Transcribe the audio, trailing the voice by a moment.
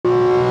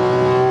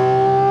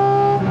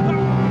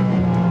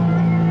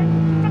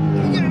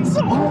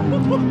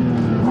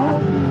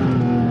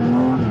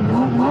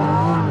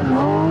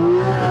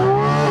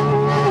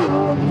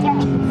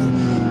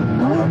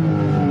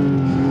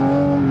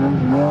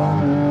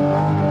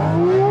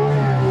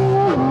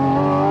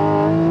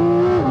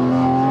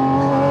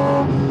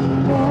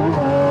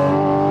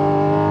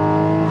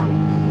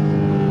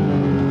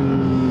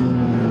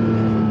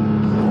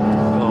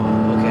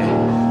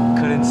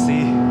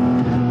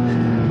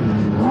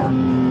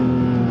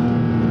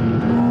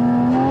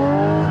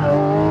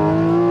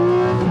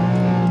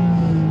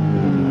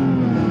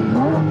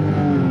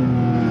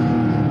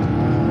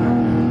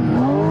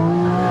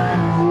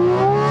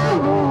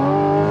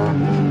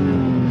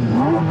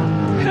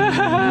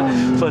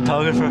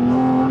photographer.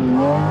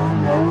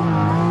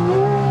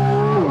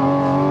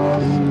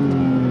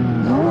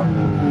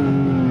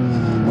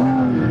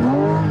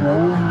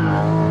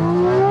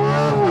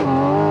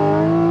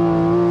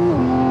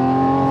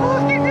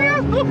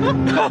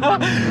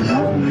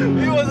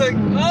 He was like,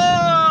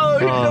 oh,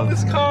 here comes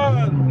this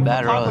car.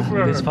 Bad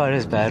road. This part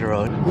is bad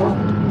road.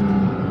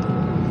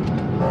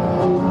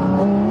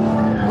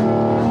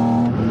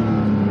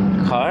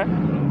 Car?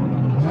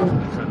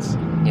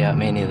 Yeah,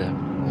 me neither.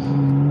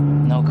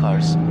 No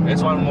cars.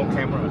 There's one more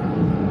camera.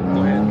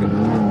 Go ahead.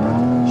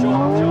 Show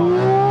off, show off.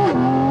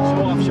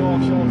 Show off, show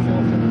off, show off, show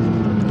off.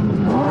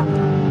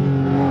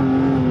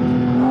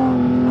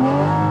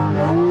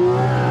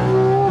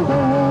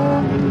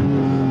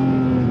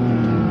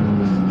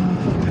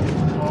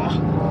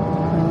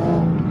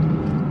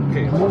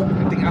 Okay, I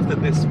think after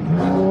this we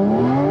can...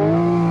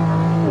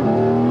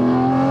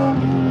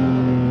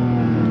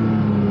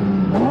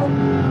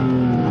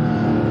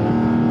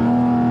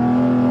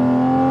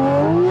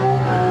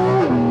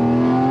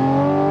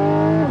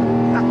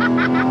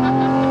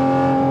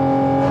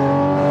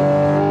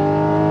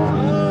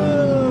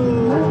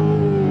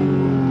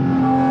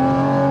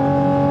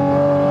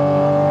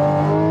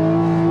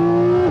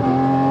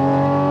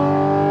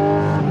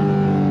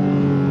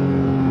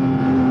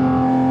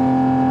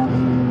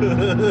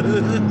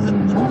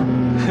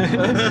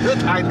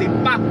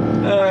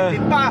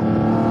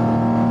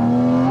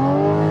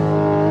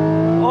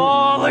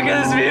 Oh, look at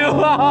this view!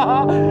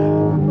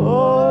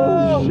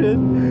 Oh shit!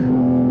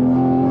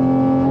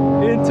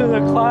 Into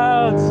the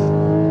clouds.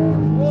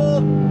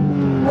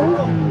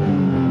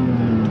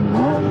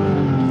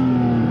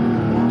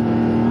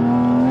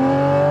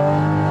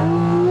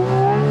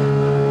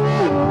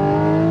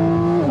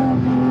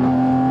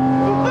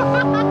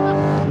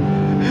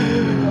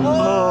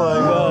 Oh my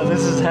god,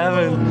 this is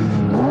heaven.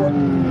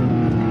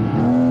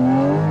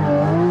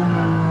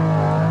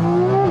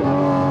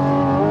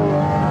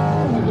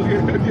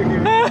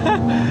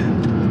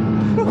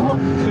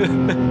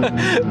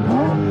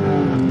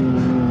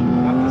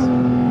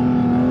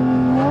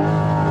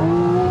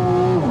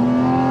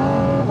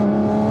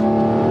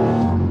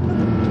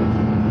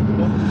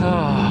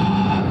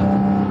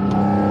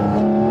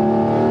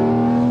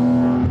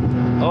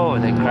 Oh,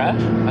 they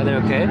crashed? Are they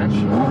okay? I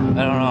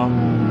don't know.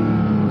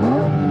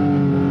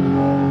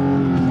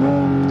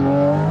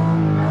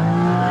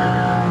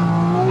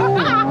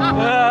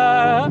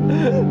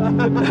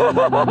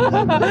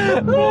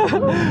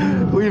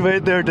 We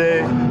made their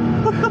day.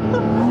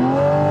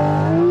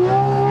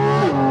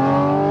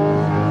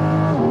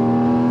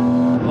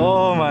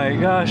 Oh my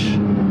gosh.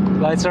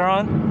 Lights are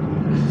on?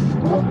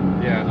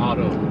 Yeah,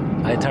 auto.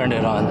 I turned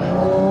it on.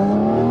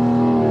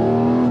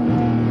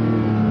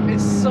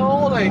 It's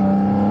so like,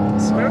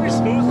 it's very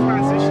smooth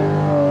transition.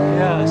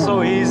 Yeah,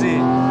 so easy.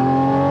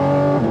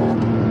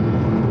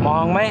 มอ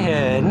งไม่เ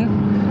ห็น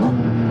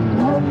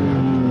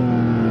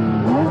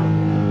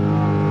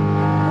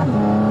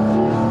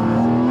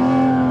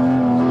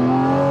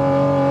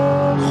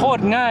โคต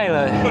รง่ายเล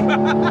ย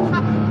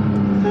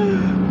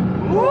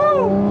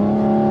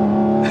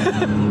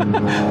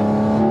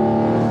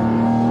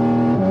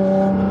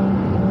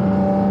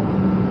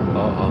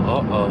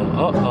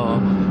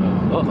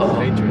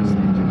Dangerous.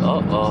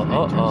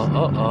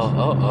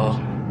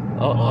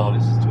 Oh,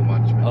 this is too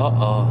much, man.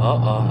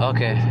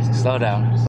 Okay, slow down.